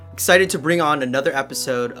Excited to bring on another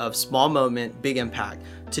episode of Small Moment, Big Impact.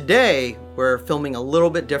 Today, we're filming a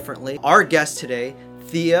little bit differently. Our guest today,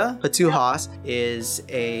 Thea Patujas, is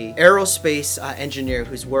a aerospace engineer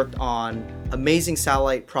who's worked on amazing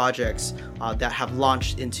satellite projects that have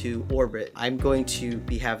launched into orbit. I'm going to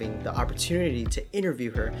be having the opportunity to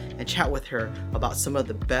interview her and chat with her about some of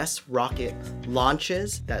the best rocket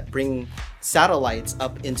launches that bring satellites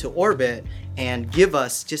up into orbit and give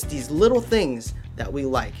us just these little things that we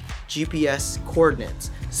like. GPS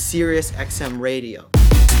coordinates, Sirius XM radio.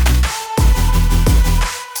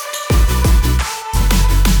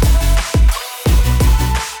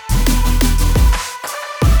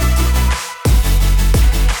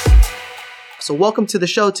 So welcome to the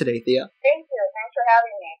show today, Thea. Thank you. Thanks for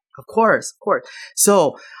having me. Of course.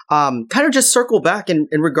 So kind of just circle back in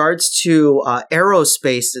regards to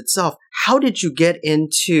aerospace itself. How did you get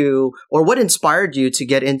into, or what inspired you to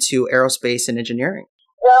get into aerospace and engineering?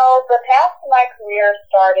 Well, the path to my career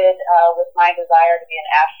started with my desire to be an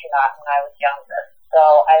astronaut when I was younger. So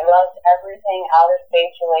I loved everything outer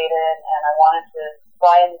space related, and I wanted to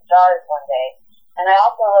fly in the stars one day. And I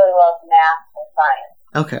also really loved math and science.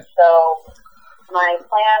 Okay. So my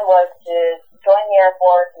plan was to join the Air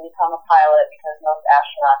Force and become a pilot because most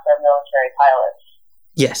astronauts are military pilots.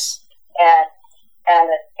 Yes. And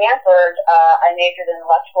at Stanford, I majored in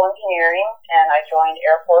electrical engineering, and I joined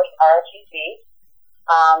Air Force ROTC.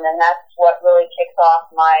 And that's what really kicked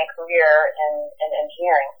off my career in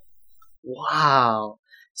engineering. Wow.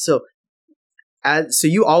 So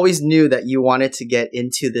you always knew that you wanted to get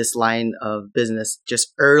into this line of business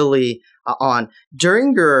just early on.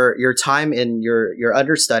 During your time in your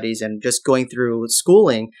understudies and just going through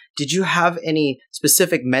schooling, did you have any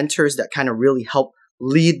specific mentors that kind of really helped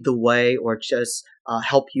lead the way or just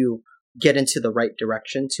help you get into the right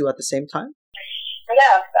direction too at the same time?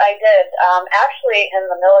 Yes, I did. Actually, in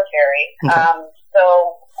the military. Okay. So,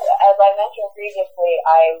 as I mentioned previously,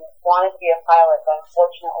 I wanted to be a pilot, but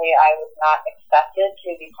unfortunately, I was not accepted to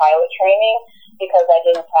the pilot training because I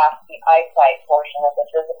didn't pass the eyesight portion of the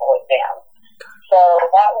physical exam. So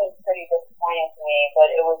that was pretty disappointing to me,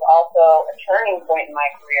 but it was also a turning point in my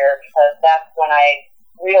career because that's when I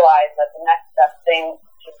realized that the next best thing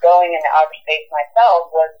to going into outer space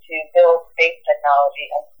myself was to build space technology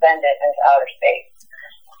and send it into outer space.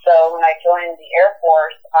 So when I joined the Air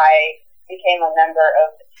Force, I became a member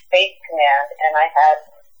of Space Command, and I had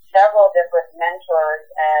several different mentors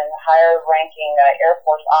and higher-ranking Air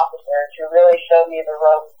Force officers who really showed me the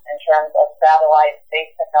ropes in terms of satellite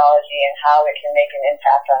space technology and how it can make an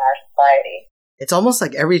impact on our society. It's almost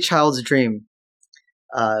like every child's dream.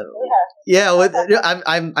 I'm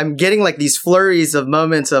getting like these flurries of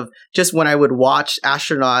moments of just when I would watch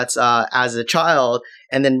astronauts as a child,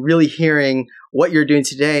 and then really hearing what you're doing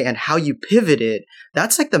today and how you pivoted.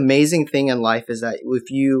 That's like the amazing thing in life is that if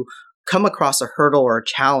you come across a hurdle or a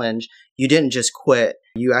challenge, you didn't just quit.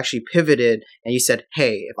 You actually pivoted and you said,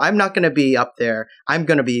 hey, if I'm not going to be up there, I'm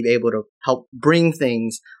going to be able to help bring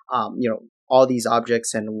things, all these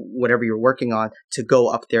objects and whatever you're working on to go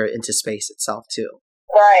up there into space itself too.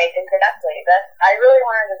 Right, exactly. I really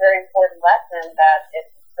learned a very important lesson that if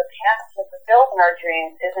the path to fulfilling our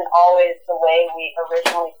dreams isn't always the way we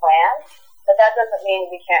originally planned, but that doesn't mean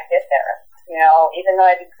we can't get there. Even though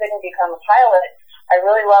I couldn't become a pilot, I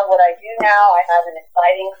really love what I do now. I have an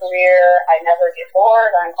exciting career. I never get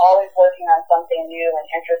bored. I'm always working on something new and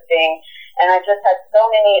interesting. And I've just had so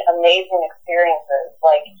many amazing experiences,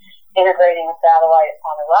 like integrating a satellite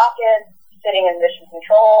on a rocket, sitting in mission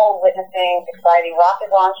control, witnessing exciting rocket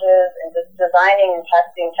launches, and just designing and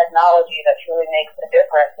testing technology that truly makes a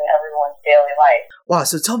difference in everyone's daily life. Wow,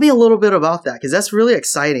 so tell me a little bit about that, because that's really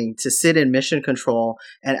exciting to sit in mission control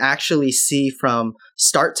and actually see from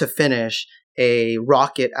start to finish a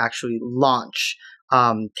rocket actually launch.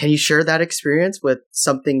 Can you share that experience with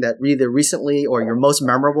something that either recently or your most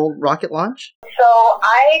memorable rocket launch? So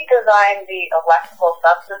I designed the electrical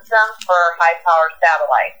subsystem for high-powered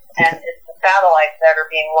satellites, and it's the satellites that are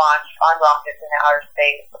being launched on rockets in outer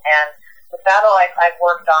space. And the satellites I've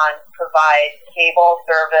worked on provide cable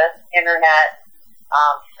service, internet,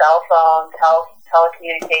 cell phone,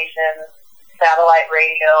 telecommunications, satellite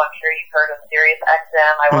radio. I'm sure you've heard of Sirius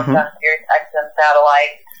XM. I worked on a Sirius XM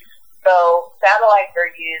satellite. So satellites are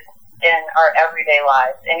used in our everyday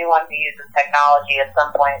lives. Anyone who uses technology at some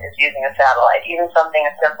point is using a satellite. Even something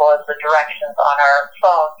as simple as the directions on our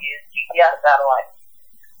phone use GPS satellites.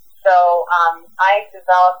 So I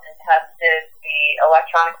developed and tested the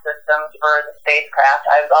electronic systems for the spacecraft.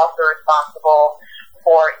 I was also responsible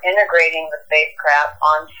for integrating the spacecraft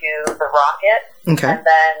onto the rocket, and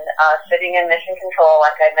then sitting in mission control,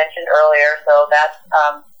 like I mentioned earlier. So that's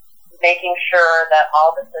making sure that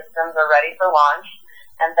all the systems are ready for launch.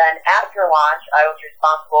 And then after launch, I was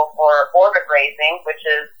responsible for orbit raising, which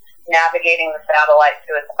is navigating the satellite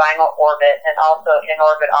to its final orbit, and also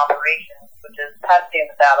in-orbit operations, which is testing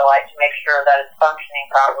the satellite to make sure that it's functioning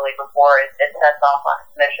properly before it sets off on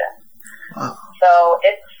its mission. Wow. So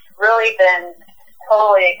it's really been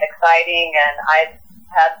totally exciting, and I've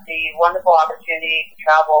had the wonderful opportunity to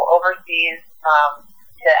travel overseas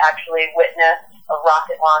to actually witness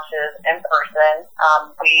rocket launches in person.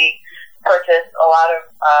 We purchased a lot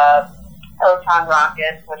of Proton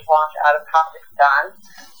rockets, which launch out of Kazakhstan.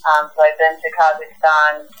 So I've been to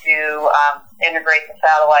Kazakhstan to integrate the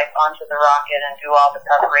satellites onto the rocket and do all the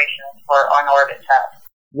preparations for on-orbit tests.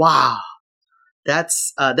 Wow.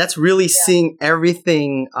 That's really seeing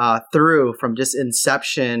everything through from just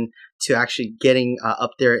inception to actually getting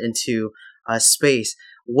up there into space.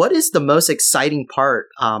 What is the most exciting part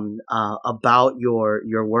about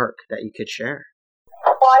your work that you could share?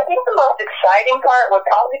 Well, I think the most exciting part would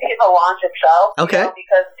probably be the launch itself. Okay.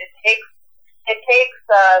 Because it takes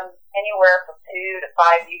anywhere from 2 to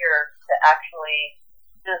 5 years to actually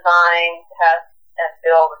design, test, and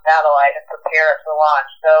build a satellite and prepare it for launch.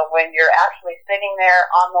 So when you're actually sitting there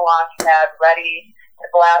on the launch pad ready to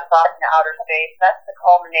blast off into outer space, that's the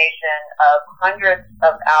culmination of hundreds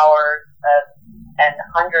of hours and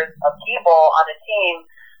hundreds of people on a team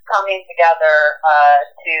coming together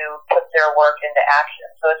to put their work into action.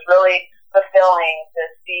 So it's really fulfilling to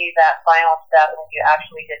see that final step when you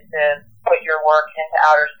actually get to put your work into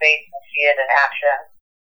outer space and see it in action.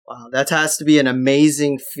 Wow, that has to be an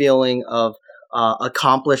amazing feeling of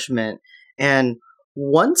accomplishment. And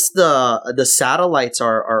once the satellites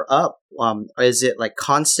are up, is it like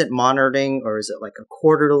constant monitoring, or is it like a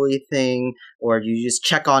quarterly thing, or do you just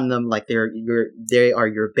check on them like they are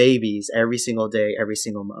your babies every single day, every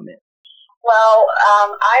single moment? Well,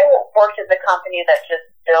 I worked at the company that just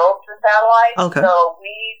builds the satellites. Okay. So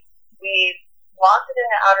we launch it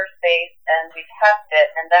into outer space and we test it,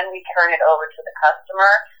 and then we turn it over to the customer.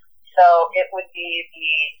 So it would be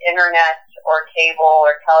the internet or cable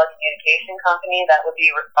or telecommunication company that would be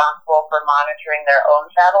responsible for monitoring their own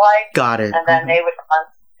satellites. Got it. And then they would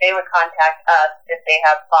contact us if they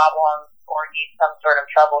have problems or need some sort of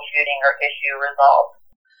troubleshooting or issue resolved.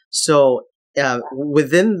 So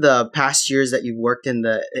within the past years that you've worked in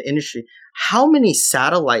the industry, how many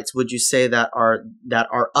satellites would you say that are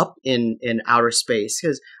up in outer space?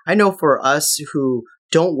 Because I know for us who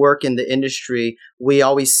don't work in the industry, we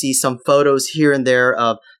always see some photos here and there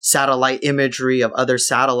of satellite imagery of other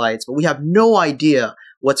satellites, but we have no idea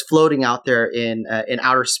what's floating out there in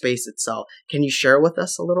outer space itself. Can you share with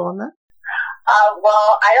us a little on that?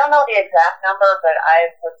 Well, I don't know the exact number, but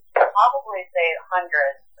I would probably say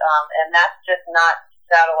hundreds, and that's just not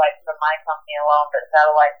satellites from my company alone, but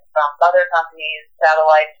satellites from other companies,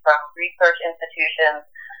 satellites from research institutions,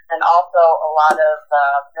 and also a lot of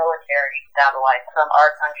military satellites from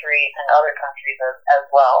our country and other countries as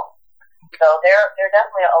well. So there are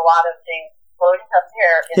definitely a lot of things floating up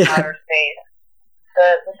there in outer space.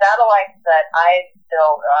 The satellites that I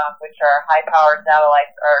built, which are high-powered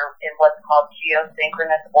satellites, are in what's called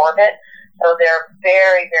geosynchronous orbit. So they're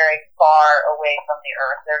very, very far away from the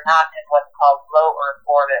Earth. They're not in what's called low Earth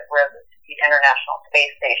orbit, where the International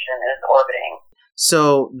Space Station is orbiting.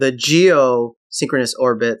 So the geosynchronous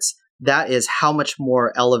orbits, that is how much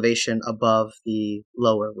more elevation above the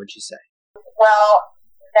lower, would you say? Well,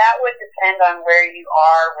 that would depend on where you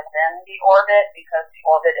are within the orbit, because the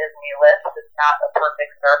orbit is an ellipse. It's not a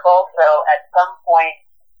perfect circle. So at some point,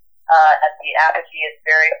 at the apogee, it's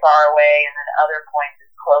very far away, and at other points,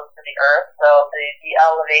 it's close to the Earth. So the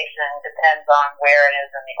elevation depends on where it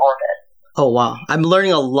is in the orbit. Oh, wow. I'm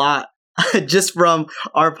learning a lot just from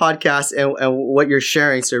our podcast and what you're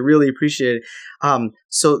sharing, so I really appreciate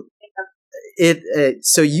it.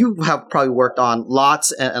 So you have probably worked on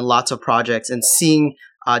lots and lots of projects and seeing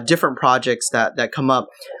different projects that come up.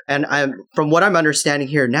 And from what I'm understanding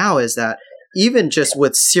here now is that even just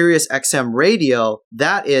with Sirius XM radio,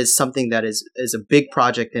 that is something that is a big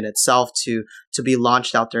project in itself to be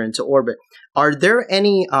launched out there into orbit. Are there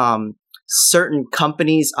any certain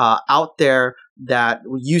companies out there that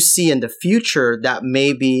you see in the future that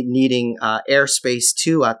may be needing airspace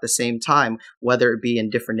too at the same time, whether it be in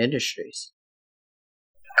different industries?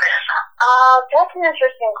 That's an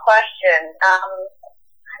interesting question.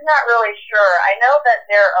 I'm not really sure. I know that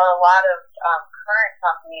there are a lot of current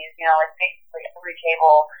companies, like basically every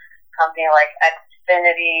cable company like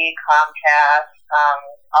Xfinity, Comcast,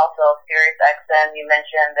 also Sirius XM, you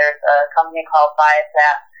mentioned. There's a company called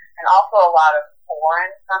Viasat, and also a lot of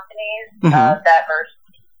foreign companies that are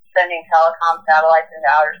sending telecom satellites into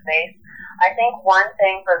outer space. I think one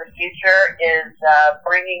thing for the future is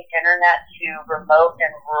bringing internet to remote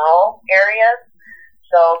and rural areas.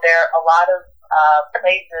 So there are a lot of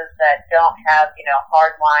places that don't have,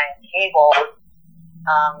 hardline cables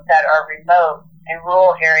that are remote in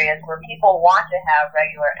rural areas where people want to have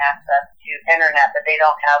regular access to internet, but they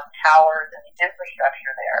don't have towers and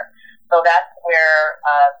infrastructure there. So that's where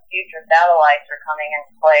future satellites are coming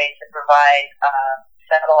into play to provide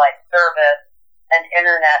satellite service and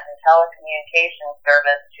internet and telecommunication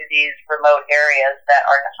service to these remote areas that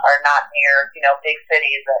are not near, big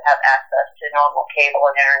cities that have access to normal cable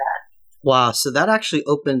and internet. Wow, so that actually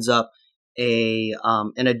opens up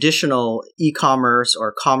an additional e-commerce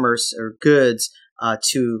or commerce or goods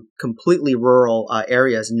to completely rural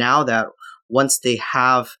areas now that once they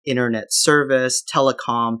have internet service,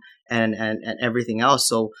 telecom, and everything else.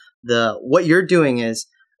 So what you're doing is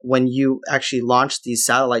when you actually launch these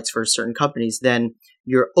satellites for certain companies, then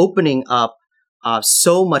you're opening up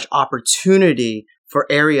so much opportunity for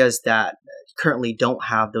areas that currently don't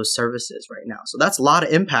have those services right now. So that's a lot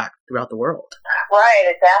of impact throughout the world. Right,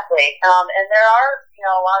 exactly. And there are,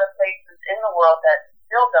 a lot of places in the world that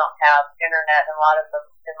still don't have internet and a lot of the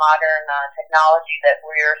modern technology that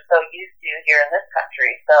we're so used to here in this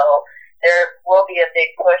country. So there will be a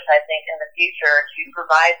big push, I think, in the future to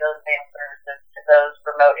provide those same services to those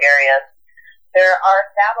remote areas. There are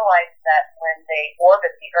satellites that when they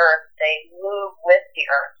orbit the Earth, they move with the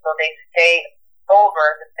Earth. So they stay over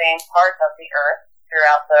the same part of the Earth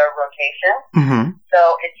throughout the rotation. Mm-hmm. So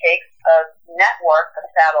it takes a network of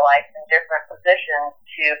satellites in different positions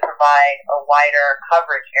to provide a wider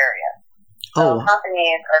coverage area. So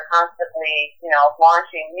companies are constantly,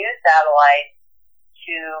 launching new satellites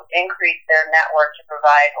to increase their network to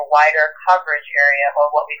provide a wider coverage area,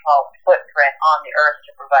 or what we call footprint on the Earth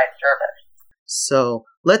to provide service. So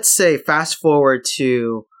let's say fast forward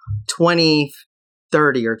to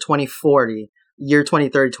 2030 or 2040, year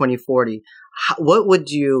 2030, 2040. What would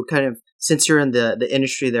you since you're in the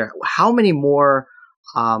industry there, how many more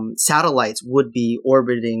satellites would be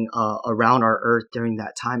orbiting around our Earth during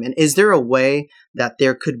that time? And is there a way that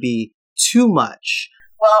there could be too much?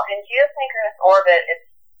 Well, in geosynchronous orbit,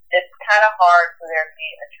 it's kind of hard for there to be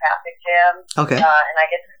a traffic jam. Okay. And I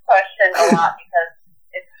get this question a lot because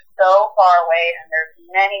it's so far away and there's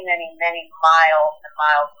many, many, many miles and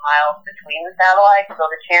miles and miles between the satellites. So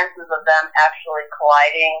the chances of them actually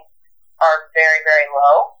colliding are very, very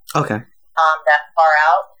low. Okay. That far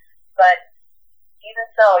out. But even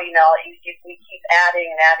so, we keep adding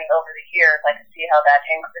and adding over the years. I can see how that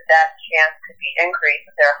chance could be increased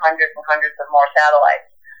if there are hundreds and hundreds of more satellites.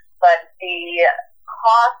 But the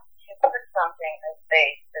cost to put something in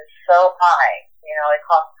space is so high. It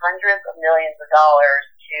costs hundreds of millions of dollars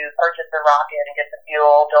to purchase a rocket and get the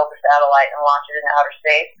fuel, build the satellite, and launch it into outer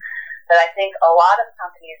space. But I think a lot of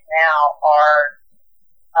companies now are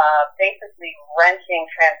basically renting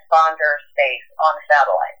transponder space on the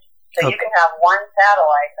satellite. So you can have one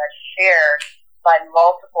satellite that's shared by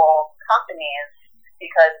multiple companies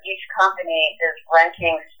because each company is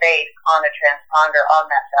renting space on a transponder on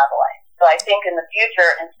that satellite. So I think in the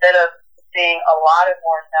future, instead of seeing a lot of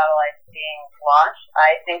more satellites being launched,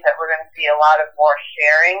 I think that we're going to see a lot of more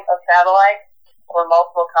sharing of satellites where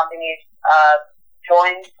multiple companies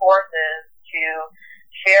join forces to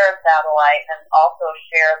share a satellite and also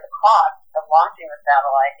share the cost of launching the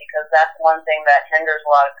satellite, because that's one thing that hinders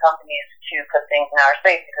a lot of companies to put things in outer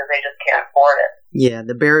space because they just can't afford it. Yeah,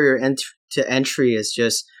 the barrier to entry is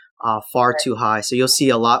just far too high. So you'll see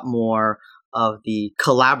a lot more of the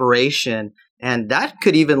collaboration, and that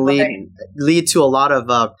could even lead to a lot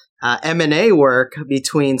of M&A work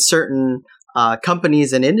between certain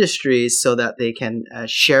companies and industries so that they can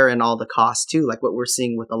share in all the costs too, like what we're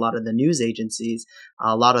seeing with a lot of the news agencies.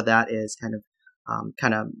 A lot of that is kind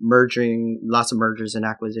of merging, lots of mergers and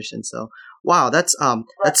acquisitions. So wow, that's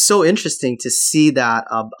so interesting to see that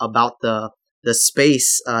about the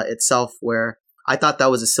space itself, where I thought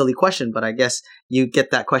that was a silly question, but I guess you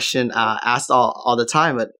get that question asked all the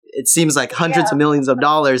time. But it seems like hundreds of millions of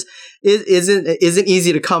dollars isn't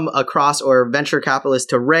easy to come across, or venture capitalists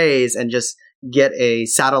to raise and just get a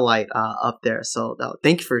satellite up there. So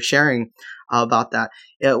thank you for sharing about that.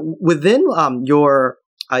 Within your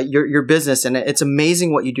business, and it's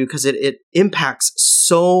amazing what you do because it impacts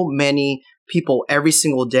so many people every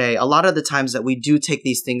single day. A lot of the times that we do take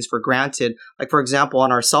these things for granted, like for example,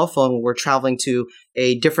 on our cell phone, when we're traveling to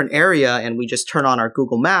a different area and we just turn on our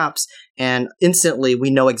Google Maps and instantly we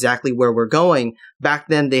know exactly where we're going. Back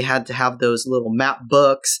then they had to have those little map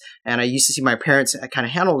books, and I used to see my parents kind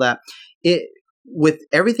of handle that. With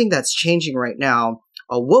everything that's changing right now,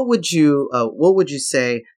 what would you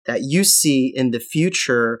say that you see in the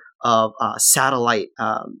future of satellite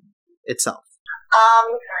itself?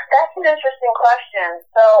 That's an interesting question.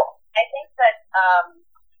 So I think that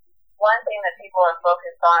one thing that people are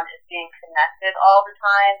focused on is being connected all the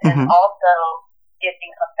time and also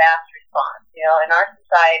getting a fast response. In our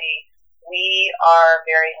society, we are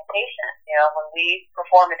very impatient. When we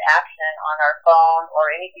perform an action on our phone or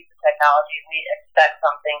any piece of technology, we expect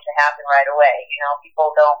something to happen right away.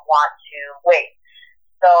 People don't want to wait.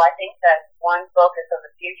 So I think that one focus of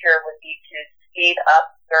the future would be to speed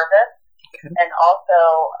up service and also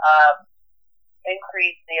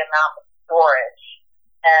increase the amount of storage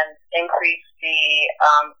and increase the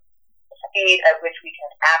speed at which we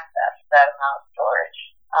can access that amount of storage.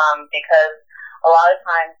 Because a lot of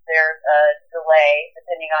times there's a delay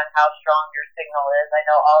depending on how strong your signal is. I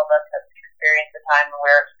know all of us have experienced a time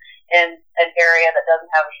where in an area that doesn't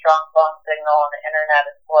have a strong phone signal and the internet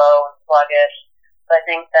is slow and sluggish. So I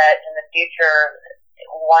think that in the future,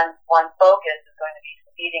 one focus is going to be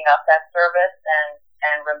speeding up that service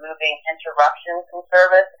and removing interruptions in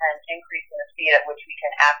service and increasing the speed at which we can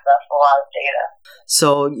access a lot of data.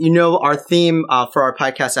 So, our theme for our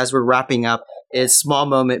podcast as we're wrapping up is small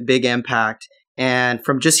moment, big impact. And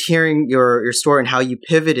from just hearing your story and how you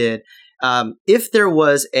pivoted, if there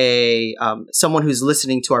was someone who's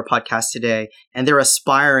listening to our podcast today and they're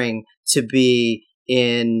aspiring to be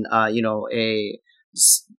in,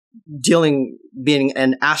 being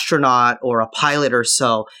an astronaut or a pilot or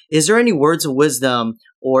so, is there any words of wisdom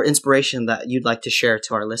or inspiration that you'd like to share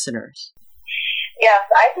to our listeners? Yes,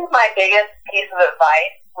 I think my biggest piece of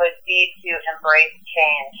advice would be to embrace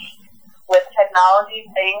change. With technology,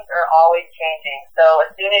 things are always changing. So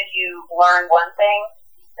as soon as you learn one thing,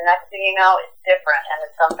 the next thing you know, it's different and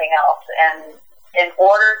it's something else. And in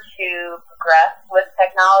order to progress with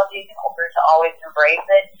technology, in order to always embrace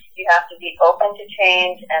it, you have to be open to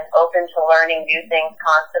change and open to learning new things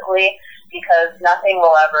constantly, because nothing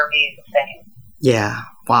will ever be the same. Yeah.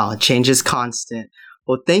 Wow. Change is constant.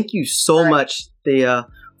 Well, thank you so much, Thea,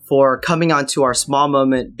 for coming on to our Small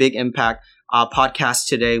Moment, Big Impact podcast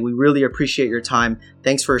today. We really appreciate your time.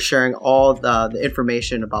 Thanks for sharing all the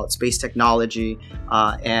information about space technology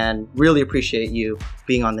and really appreciate you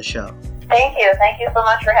being on the show. Thank you. Thank you so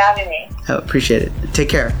much for having me. I appreciate it. Take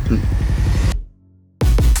care.